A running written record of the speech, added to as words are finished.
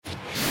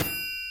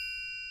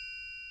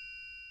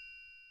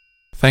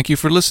Thank you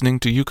for listening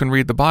to You Can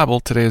Read the Bible.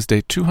 Today is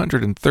day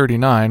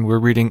 239. We're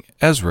reading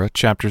Ezra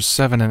chapters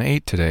 7 and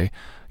 8 today.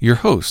 Your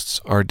hosts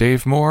are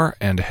Dave Moore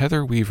and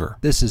Heather Weaver.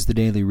 This is the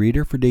Daily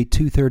Reader for day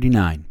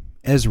 239,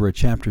 Ezra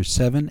chapters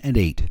 7 and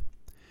 8.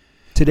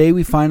 Today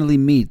we finally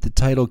meet the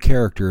title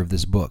character of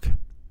this book.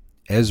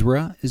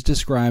 Ezra is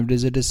described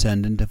as a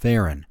descendant of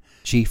Aaron,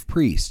 chief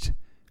priest,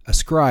 a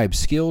scribe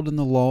skilled in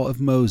the law of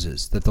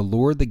Moses that the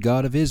Lord, the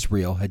God of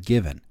Israel, had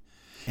given.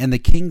 And the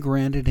king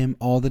granted him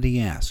all that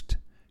he asked,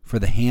 for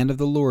the hand of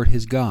the Lord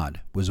his God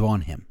was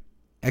on him.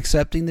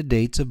 Accepting the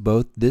dates of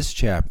both this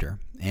chapter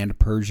and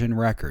Persian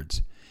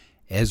records,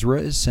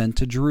 Ezra is sent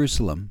to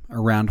Jerusalem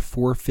around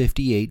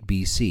 458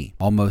 BC,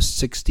 almost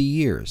 60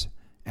 years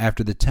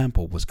after the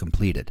temple was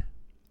completed.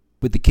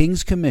 With the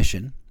king's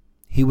commission,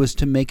 he was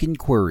to make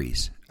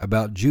inquiries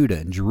about Judah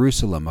and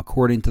Jerusalem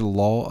according to the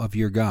law of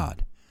your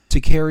God, to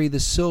carry the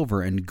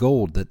silver and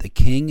gold that the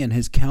king and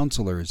his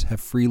counselors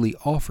have freely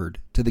offered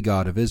to the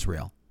God of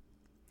Israel,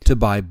 to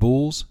buy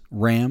bulls,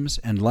 rams,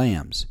 and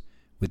lambs,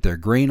 with their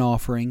grain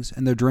offerings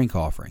and their drink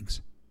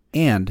offerings,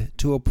 and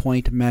to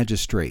appoint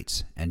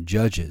magistrates and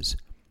judges,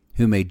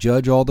 who may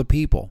judge all the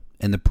people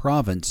in the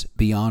province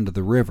beyond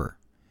the river,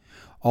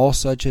 all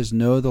such as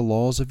know the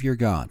laws of your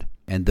God,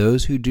 and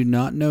those who do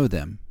not know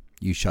them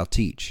you shall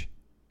teach.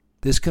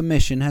 This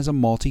commission has a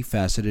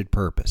multifaceted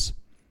purpose.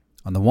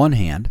 On the one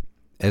hand,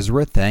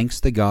 Ezra thanks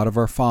the God of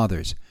our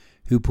fathers,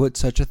 who put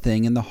such a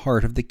thing in the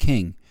heart of the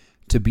king,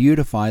 to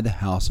beautify the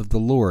house of the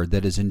Lord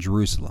that is in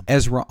Jerusalem.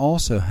 Ezra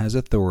also has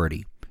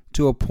authority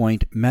to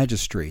appoint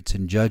magistrates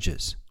and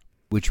judges,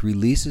 which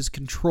releases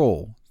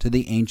control to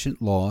the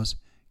ancient laws,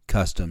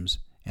 customs,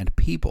 and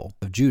people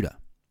of Judah.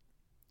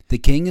 The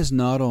king is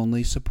not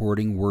only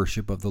supporting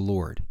worship of the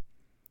Lord,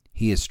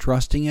 he is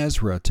trusting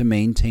Ezra to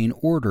maintain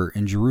order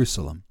in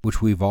Jerusalem,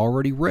 which we've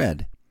already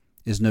read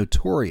is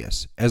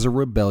notorious as a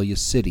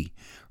rebellious city,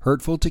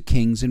 hurtful to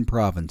kings and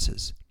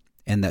provinces,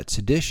 and that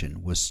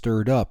sedition was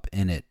stirred up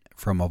in it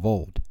from of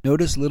old.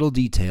 Notice little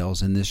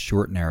details in this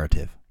short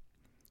narrative.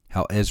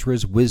 How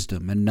Ezra's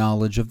wisdom and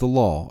knowledge of the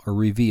law are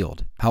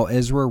revealed. How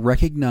Ezra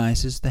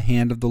recognizes the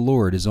hand of the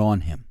Lord is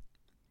on him.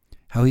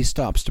 How he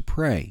stops to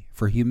pray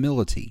for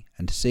humility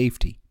and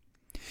safety.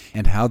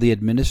 And how the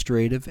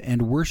administrative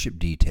and worship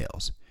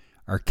details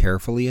are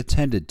carefully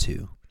attended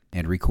to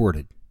and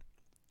recorded.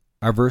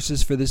 Our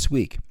verses for this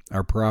week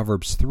are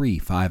Proverbs 3,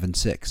 5, and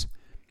 6.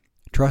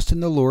 Trust in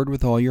the Lord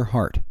with all your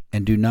heart,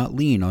 and do not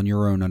lean on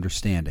your own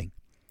understanding.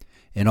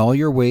 In all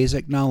your ways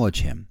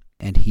acknowledge him,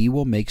 and he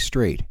will make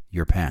straight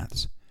your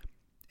paths.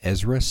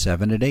 Ezra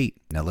 7 and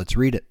 8. Now let's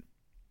read it.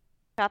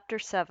 Chapter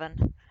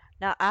 7.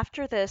 Now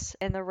after this,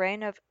 in the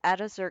reign of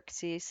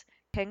Artaxerxes,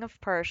 king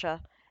of Persia,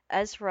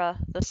 Ezra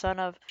the son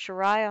of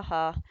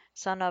Shariah,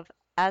 son of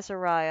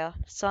Azariah,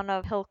 son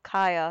of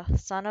Hilkiah,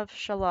 son of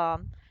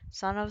Shallum,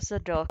 son of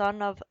Zadok,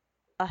 son of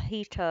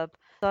Ahitub,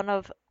 son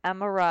of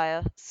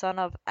Amariah, son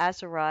of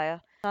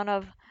Azariah, son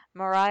of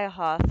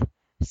Mariahoth,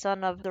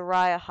 son of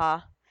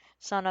Zariah,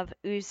 son of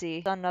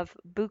Uzi, son of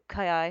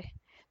Bukai,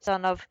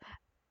 son of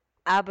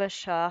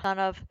Abishah, son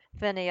of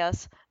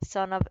Phinehas,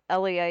 son of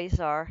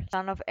Eleazar,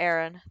 son of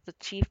Aaron, the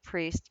chief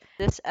priest.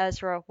 This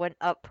Ezra went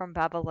up from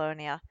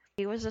Babylonia.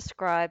 He was a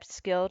scribe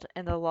skilled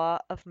in the law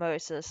of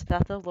Moses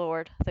that the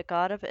Lord, the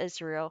God of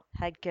Israel,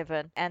 had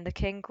given, and the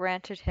king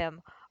granted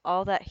him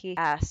all that he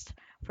asked,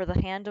 for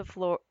the hand of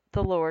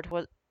the Lord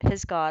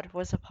his God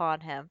was upon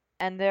him.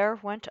 And there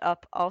went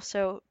up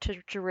also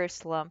to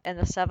Jerusalem in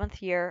the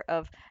 7th year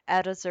of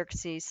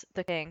Artaxerxes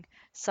the king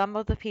some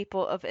of the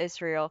people of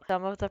Israel,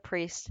 some of the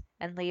priests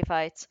and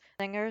Levites,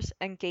 singers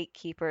and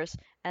gatekeepers,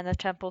 and the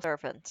temple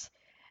servants.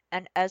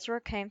 And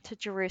Ezra came to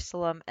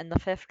Jerusalem in the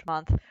 5th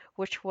month,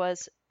 which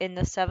was in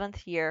the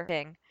 7th year of the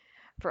king.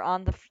 For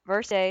on the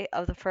first day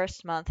of the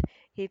 1st month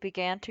he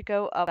began to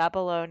go up to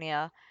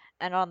Babylonia,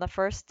 and on the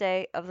 1st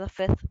day of the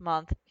 5th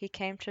month he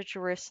came to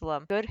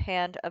Jerusalem. The good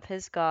hand of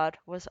his God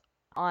was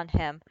on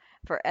him,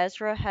 for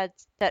Ezra had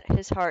set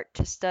his heart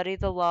to study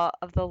the law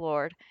of the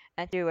Lord,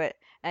 and do it,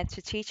 and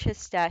to teach his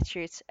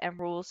statutes and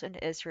rules in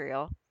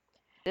Israel.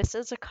 This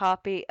is a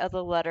copy of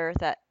the letter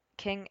that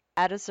King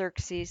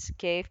Artaxerxes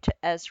gave to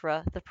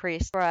Ezra the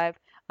priest, scribe,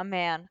 a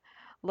man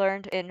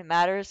learned in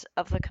matters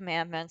of the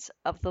commandments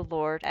of the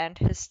Lord and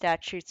his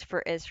statutes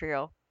for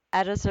Israel.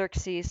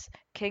 Artaxerxes,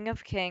 king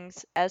of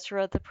kings,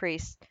 Ezra the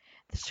priest,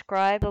 the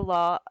scribe, the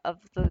law of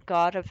the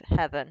God of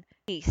heaven,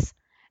 peace.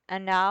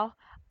 And now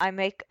I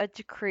make a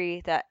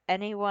decree that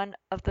any one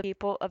of the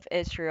people of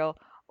Israel,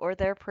 or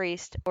their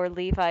priests or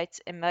Levites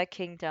in my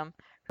kingdom,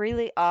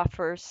 freely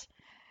offers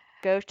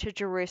go to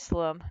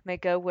Jerusalem, may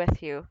go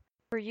with you.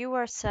 For you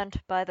are sent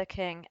by the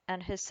king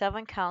and his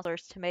 7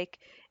 counselors to make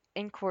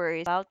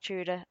inquiries about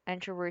Judah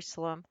and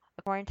Jerusalem,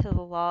 according to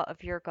the law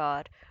of your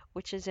God,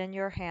 which is in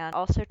your hand,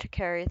 also to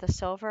carry the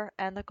silver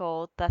and the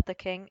gold that the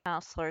king and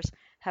counselors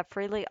have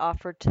freely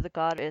offered to the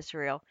God of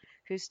Israel,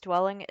 whose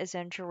dwelling is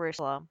in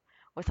Jerusalem,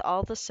 with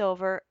all the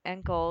silver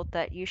and gold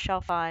that you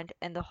shall find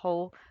in the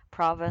whole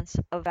province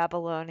of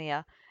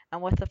Babylonia,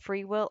 and with the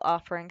freewill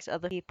offerings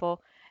of the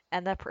people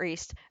and the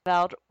priests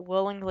vowed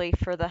willingly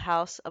for the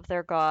house of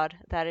their God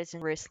that is in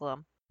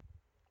Jerusalem.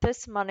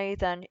 This money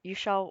then you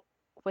shall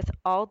with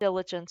all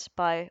diligence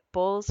buy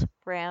bulls,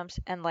 rams,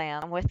 and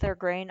lambs, and with their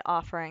grain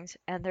offerings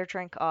and their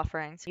drink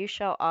offerings. You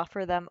shall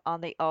offer them on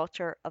the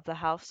altar of the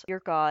house of your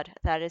God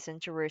that is in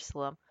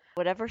Jerusalem.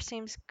 Whatever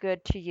seems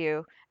good to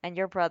you and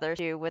your brothers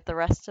do with the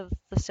rest of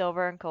the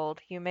silver and gold,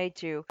 you may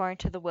do according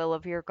to the will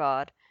of your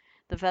God.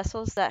 The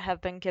vessels that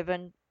have been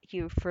given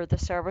you for the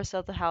service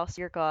of the house of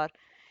your God,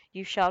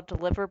 you shall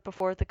deliver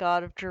before the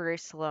God of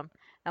Jerusalem,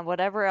 and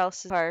whatever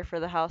else is required for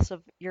the house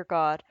of your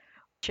God,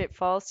 which it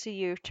falls to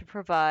you to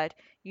provide,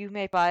 you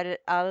may provide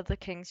it out of the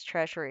king's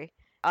treasury.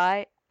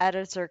 I,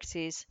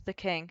 Artaxerxes the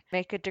king,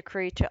 make a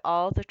decree to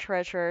all the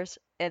treasurers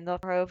in the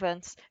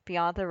province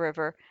beyond the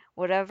river,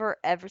 whatever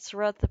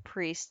Ezra the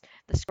priest,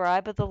 the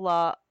scribe of the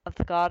law of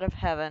the God of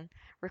heaven,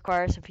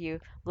 requires of you,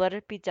 let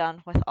it be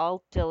done with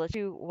all diligence.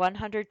 To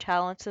 100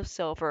 talents of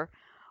silver,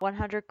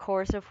 100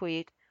 cores of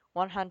wheat,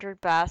 100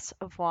 baths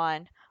of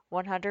wine,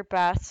 100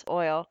 baths of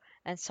oil,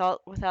 and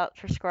salt without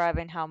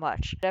prescribing how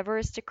much. Whatever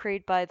is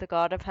decreed by the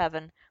God of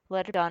heaven,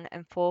 let it be done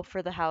in full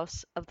for the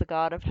house of the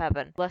God of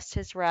heaven, lest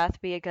his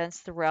wrath be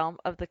against the realm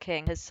of the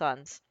king his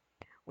sons.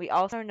 We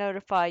also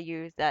notify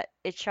you that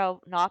it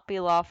shall not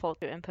be lawful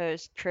to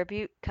impose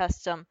tribute,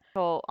 custom,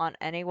 toll on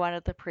any one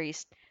of the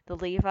priests, the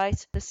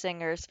Levites, the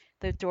singers,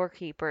 the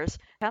doorkeepers,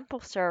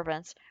 temple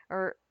servants,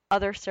 or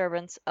other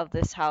servants of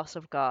this house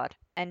of God.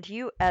 And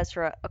you,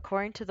 Ezra,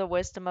 according to the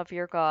wisdom of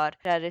your God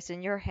that is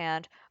in your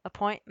hand,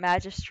 appoint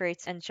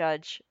magistrates and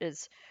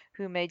judges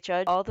who may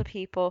judge all the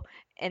people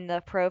in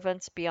the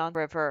province beyond the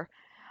river,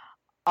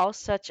 all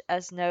such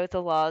as know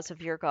the laws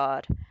of your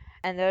God.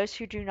 And those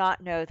who do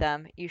not know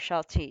them you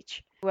shall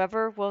teach.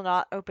 Whoever will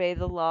not obey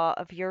the law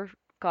of your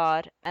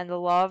God and the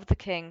law of the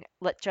king,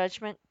 let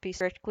judgment be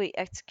strictly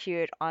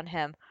executed on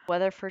him,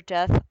 whether for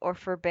death or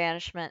for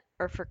banishment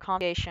or for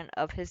confiscation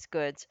of his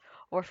goods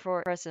or for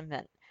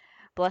imprisonment.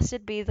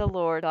 Blessed be the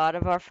Lord God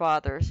of our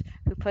fathers,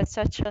 who put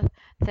such a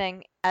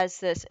thing as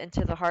this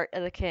into the heart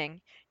of the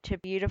king, to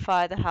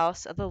beautify the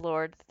house of the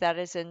Lord that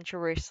is in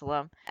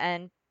Jerusalem,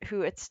 and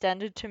who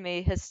extended to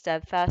me his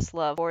steadfast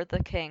love for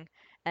the king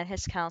and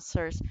his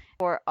counselors,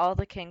 for all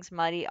the king's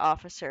mighty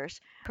officers.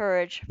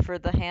 Courage, for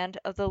the hand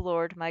of the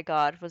Lord my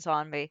God was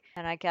on me,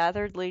 and I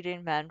gathered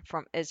leading men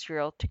from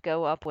Israel to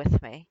go up with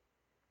me.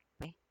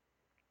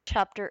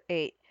 Chapter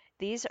 8.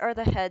 These are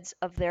the heads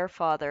of their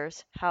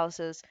fathers'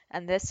 houses,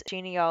 and this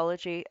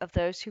genealogy of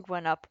those who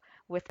went up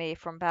with me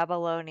from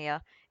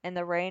Babylonia in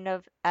the reign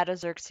of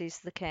Artaxerxes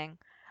the king.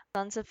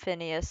 Sons of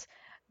Phinehas,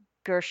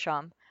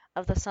 Gershom.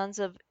 Of the sons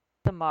of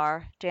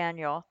Thamar,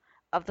 Daniel.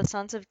 Of the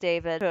sons of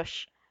David,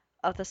 Cush.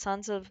 Of the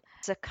sons of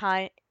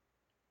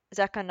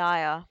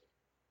Zechaniah,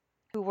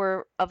 who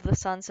were of the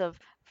sons of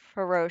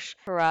Pharosh,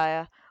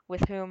 Pariah,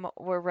 with whom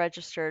were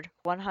registered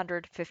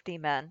 150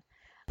 men.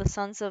 The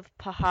sons of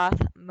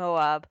Pahath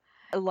Moab,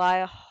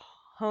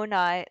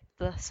 Elihonai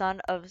the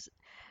son of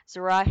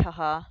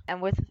Zerahiah,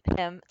 and with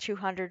him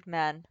 200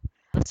 men.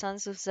 The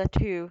sons of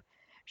Zatu,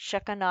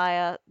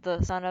 Shechaniah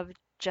the son of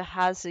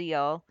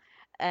Jahaziel,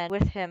 and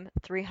with him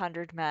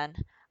 300 men.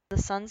 The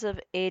sons of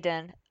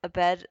Adin,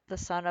 Abed the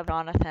son of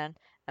Jonathan,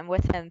 and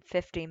with him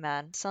 50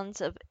 men. The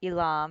sons of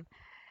Elam,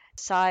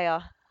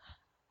 Isaiah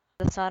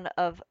the son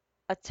of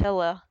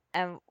Attila,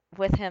 and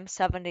with him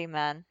 70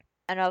 men.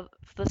 And of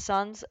the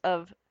sons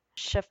of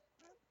Shephaniah,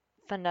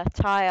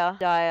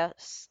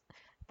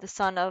 the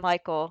son of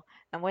Michael,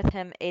 and with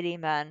him 80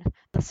 men.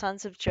 The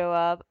sons of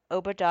Joab,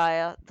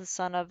 Obadiah, the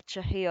son of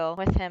Jehiel,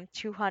 with him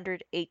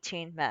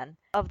 218 men.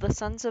 Of the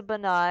sons of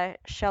Bani,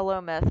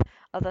 Shelomith,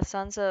 of the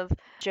sons of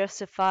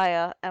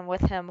Josephiah, and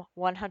with him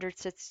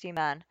 160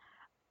 men.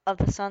 Of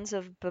the sons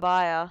of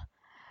Bebiah,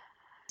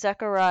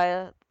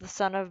 Zechariah, the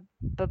son of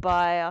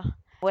Bebiah,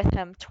 with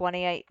him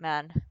 28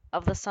 men.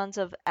 Of the sons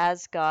of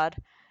Azgad,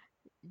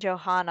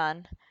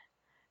 Johanan,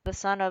 the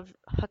son of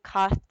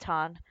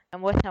Hakatan,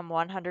 and with him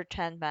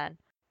 110 men.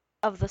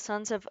 Of the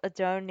sons of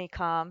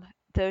Adonikam,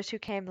 those who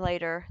came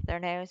later, their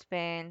names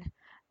being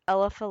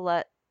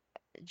Eliphalet,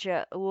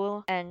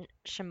 Jeuel, and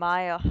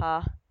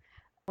Shemaiah,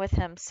 with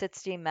him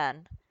 60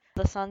 men.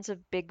 The sons of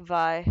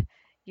Bigvai,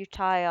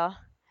 Utiah,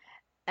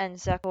 and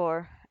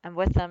Zechor, and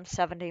with them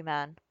 70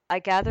 men. I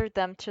gathered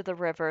them to the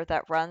river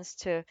that runs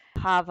to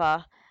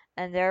Hava,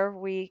 and there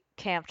we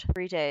camped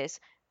 3 days.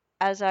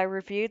 As I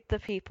reviewed the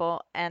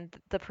people and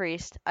the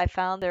priest, I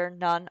found there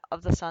none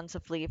of the sons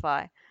of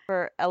Levi,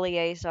 for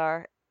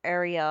Eleazar,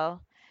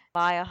 Ariel,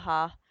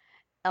 Maiah,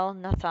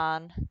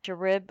 Elnathan,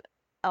 Jerib,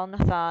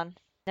 Elnathan,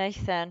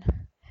 Nathan,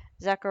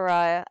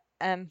 Zechariah,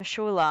 and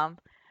Meshulam,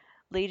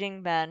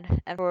 leading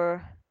men, and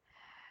for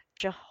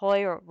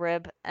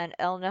Jehoiarib and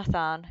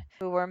Elnathan,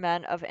 who were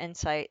men of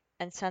insight,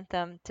 and sent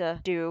them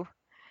to do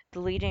the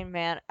leading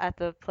man at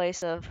the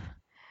place of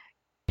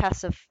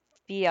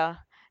Casaphia,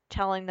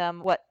 telling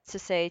them what to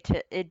say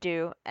to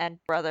Iddu and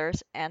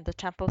brothers and the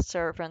temple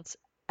servants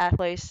at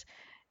place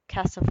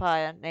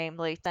Casaphia,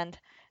 namely, send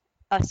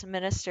us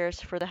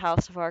ministers for the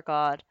house of our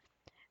God.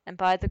 And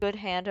by the good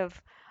hand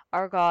of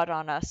our God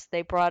on us.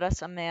 They brought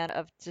us a man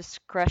of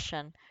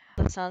discretion,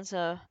 the sons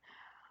of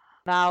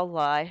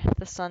Mahli,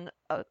 the son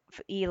of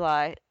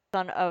Eli,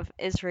 son of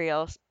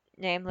Israel,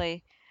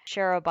 namely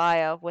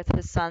Sherebiah with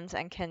his sons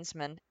and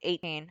kinsmen,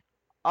 18.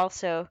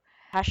 Also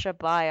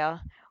Hashabiah,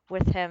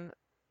 with him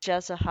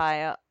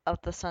Jezahiah of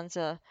the sons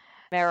of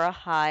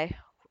Merahi,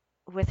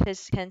 with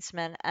his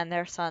kinsmen and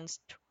their sons,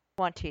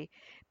 20,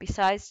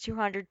 besides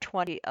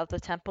 220 of the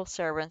temple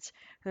servants,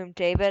 whom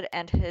David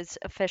and his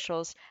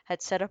officials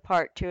had set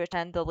apart to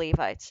attend the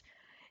Levites.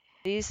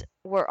 These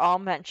were all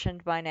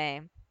mentioned by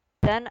name.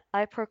 Then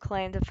I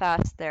proclaimed a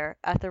fast there,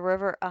 at the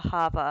river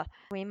Ahava,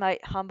 we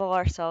might humble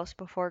ourselves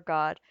before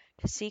God,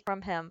 to seek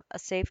from him a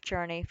safe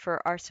journey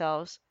for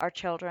ourselves, our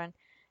children,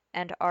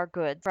 and our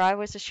goods. For I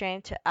was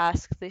ashamed to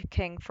ask the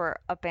king for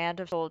a band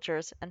of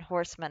soldiers and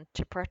horsemen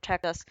to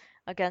protect us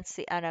against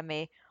the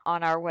enemy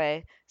on our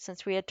way,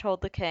 since we had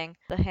told the king,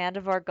 the hand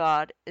of our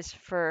God is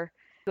for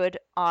good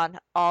on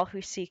all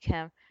who seek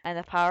him, and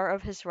the power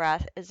of his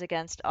wrath is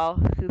against all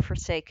who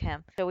forsake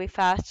him. So we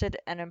fasted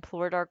and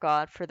implored our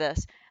God for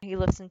this, and he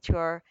listened to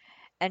our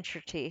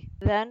entreaty.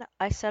 Then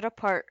I set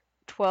apart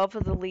 12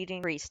 of the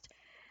leading priests,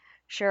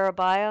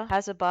 Sherebiah,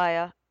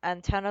 Hazabiah,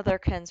 and 10 of their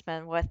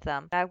kinsmen with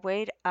them. And I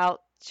weighed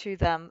out to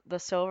them the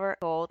silver,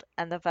 gold,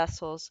 and the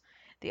vessels,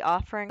 the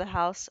offering of the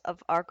house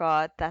of our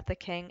God, that the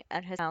king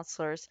and his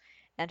counselors,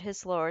 and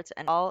his lords,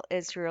 and all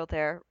Israel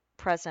there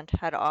present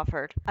had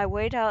offered. I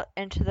weighed out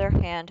into their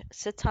hand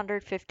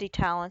 650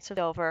 talents of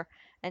silver,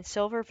 and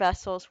silver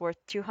vessels worth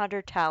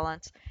 200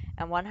 talents,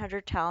 and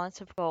 100 talents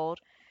of gold,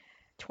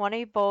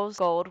 20 bowls of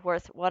gold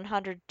worth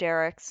 100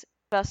 darics,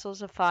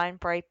 vessels of fine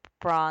bright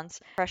bronze,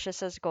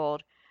 precious as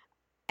gold.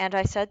 And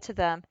I said to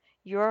them,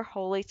 You are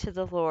holy to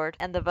the Lord,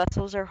 and the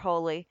vessels are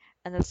holy,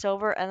 and the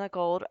silver and the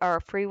gold are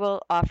a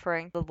freewill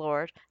offering to the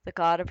Lord, the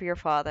God of your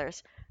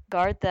fathers.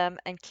 Guard them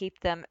and keep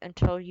them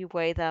until you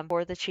weigh them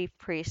for the chief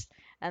priests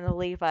and the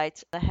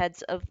Levites, the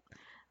heads of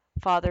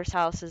fathers'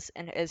 houses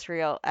in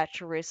Israel at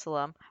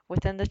Jerusalem,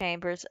 within the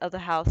chambers of the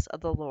house of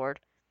the Lord.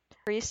 The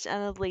priests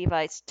and the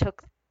Levites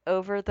took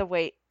over the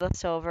weight of the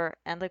silver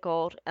and the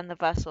gold and the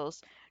vessels,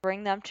 to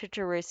bring them to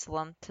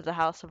Jerusalem to the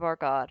house of our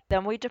God.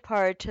 Then we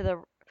departed to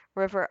the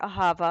river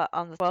Ahava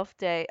on the 12th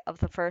day of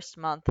the first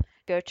month, to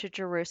go to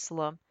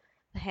Jerusalem.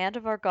 The hand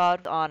of our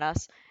God was on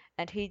us,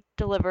 and he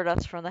delivered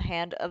us from the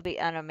hand of the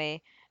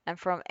enemy, and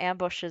from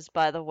ambushes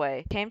by the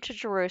way. We came to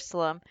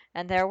Jerusalem,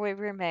 and there we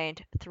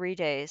remained 3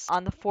 days.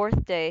 On the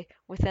 4th day,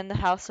 within the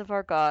house of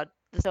our God,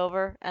 the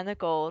silver and the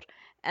gold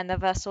and the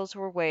vessels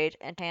were weighed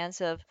in the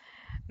hands of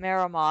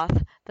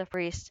Meremoth the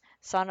priest,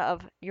 son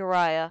of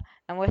Uriah,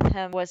 and with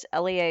him was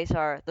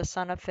Eleazar the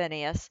son of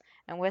Phinehas,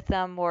 and with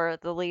them were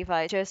the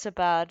Levites,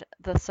 Josabad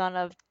the son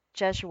of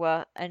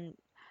Jeshua, and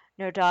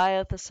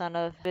Nodiah the son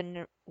of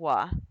Binnua.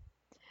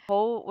 The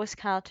whole was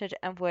counted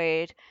and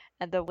weighed,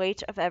 and the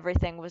weight of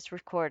everything was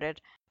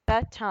recorded. At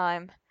that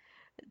time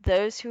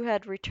those who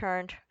had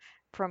returned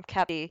from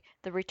captivity,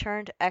 the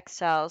returned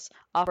exiles,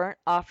 offered burnt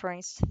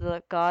offerings to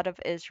the God of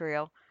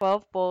Israel,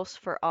 12 bulls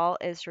for all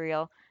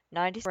Israel,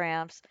 90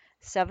 rams,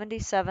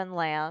 77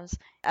 lambs,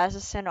 as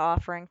a sin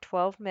offering,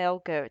 12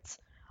 male goats.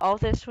 All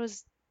this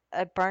was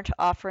a burnt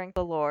offering to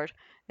the Lord.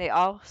 They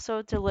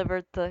also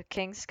delivered the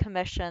king's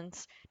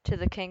commissions to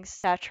the king's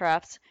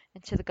satraps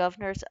and to the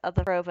governors of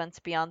the province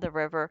beyond the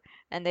river,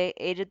 and they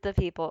aided the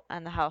people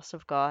and the house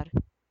of God.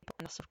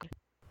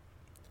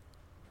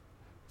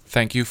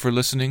 Thank you for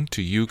listening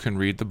to You Can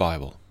Read the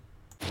Bible.